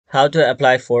How to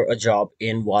apply for a job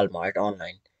in Walmart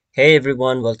online. Hey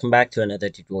everyone, welcome back to another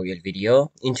tutorial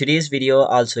video. In today's video,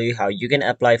 I'll show you how you can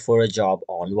apply for a job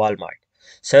on Walmart.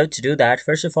 So to do that,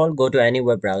 first of all, go to any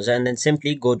web browser and then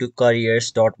simply go to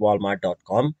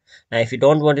careers.walmart.com. Now, if you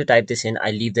don't want to type this in,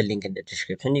 I'll leave the link in the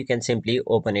description. You can simply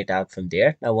open it out from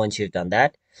there. Now, once you've done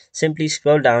that, simply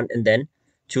scroll down and then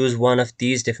choose one of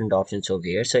these different options over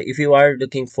here. So if you are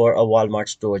looking for a Walmart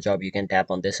store job, you can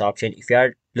tap on this option. If you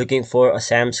are looking for a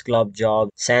Sam's Club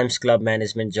job, Sam's Club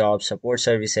management job, support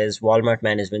services, Walmart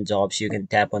management jobs, you can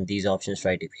tap on these options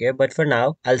right up here. But for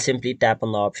now, I'll simply tap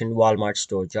on the option Walmart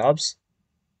store jobs.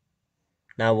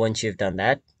 Now, once you've done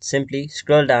that, simply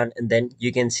scroll down and then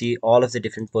you can see all of the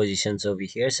different positions over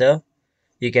here. So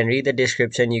you can read the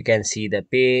description, you can see the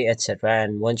pay, etc.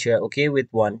 And once you're okay with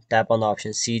one, tap on the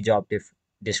option see job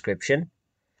description.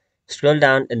 Scroll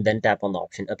down and then tap on the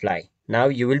option apply. Now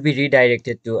you will be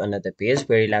redirected to another page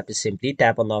where you'll have to simply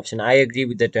tap on the option I agree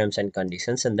with the terms and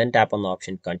conditions and then tap on the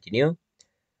option continue.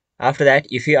 After that,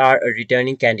 if you are a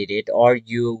returning candidate or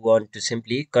you want to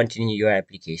simply continue your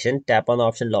application, tap on the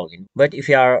option login. But if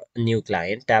you are a new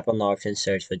client, tap on the option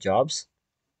search for jobs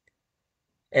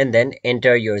and then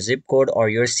enter your zip code or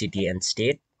your city and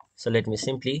state. So let me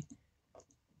simply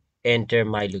enter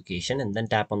my location and then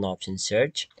tap on the option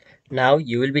search. Now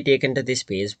you will be taken to this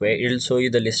page where it will show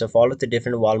you the list of all of the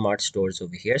different Walmart stores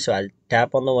over here. So I'll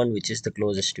tap on the one which is the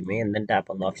closest to me and then tap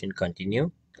on the option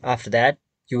continue. After that,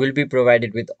 you will be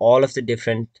provided with all of the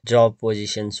different job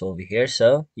positions over here.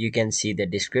 So you can see the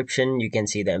description, you can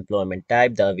see the employment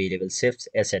type, the available shifts,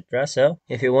 etc. So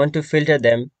if you want to filter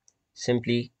them,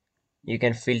 simply you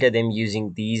can filter them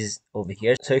using these over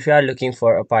here. So if you are looking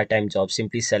for a part-time job,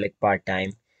 simply select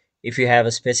part-time. If you have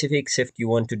a specific shift you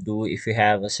want to do, if you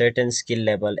have a certain skill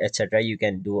level, etc., you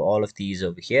can do all of these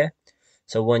over here.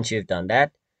 So once you've done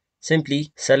that,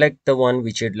 simply select the one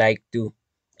which you'd like to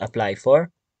apply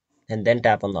for and then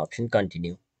tap on the option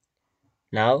continue.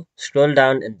 Now scroll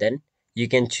down and then you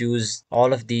can choose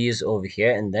all of these over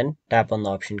here and then tap on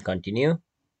the option continue.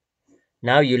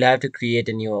 Now you'll have to create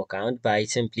a new account by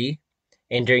simply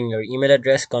entering your email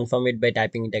address, confirm it by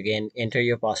typing it again, enter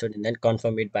your password and then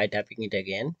confirm it by typing it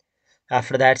again.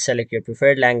 After that, select your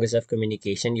preferred language of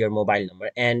communication, your mobile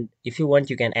number, and if you want,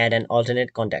 you can add an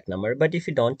alternate contact number, but if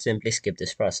you don't, simply skip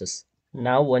this process.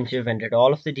 Now, once you've entered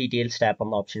all of the details, tap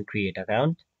on the option create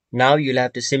account. Now you'll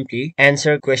have to simply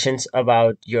answer questions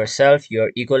about yourself,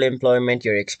 your equal employment,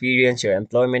 your experience, your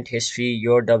employment history,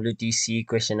 your WTC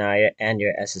questionnaire, and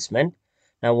your assessment.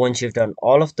 Now, once you've done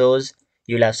all of those,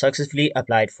 you'll have successfully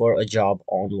applied for a job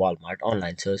on Walmart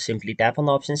online. So simply tap on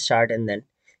the option start and then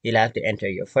you'll have to enter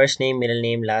your first name, middle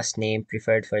name, last name,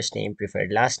 preferred first name,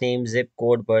 preferred last name, zip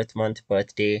code, birth month,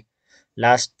 birthday,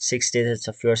 last 6 digits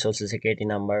of your social security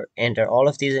number. Enter all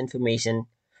of these information,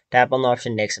 tap on the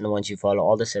option next, and once you follow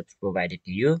all the steps provided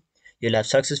to you, you'll have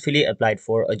successfully applied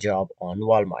for a job on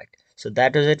Walmart. So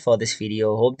that was it for this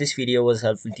video. Hope this video was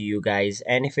helpful to you guys,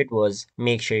 and if it was,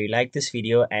 make sure you like this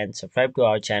video and subscribe to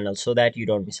our channel so that you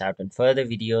don't miss out on further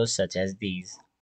videos such as these.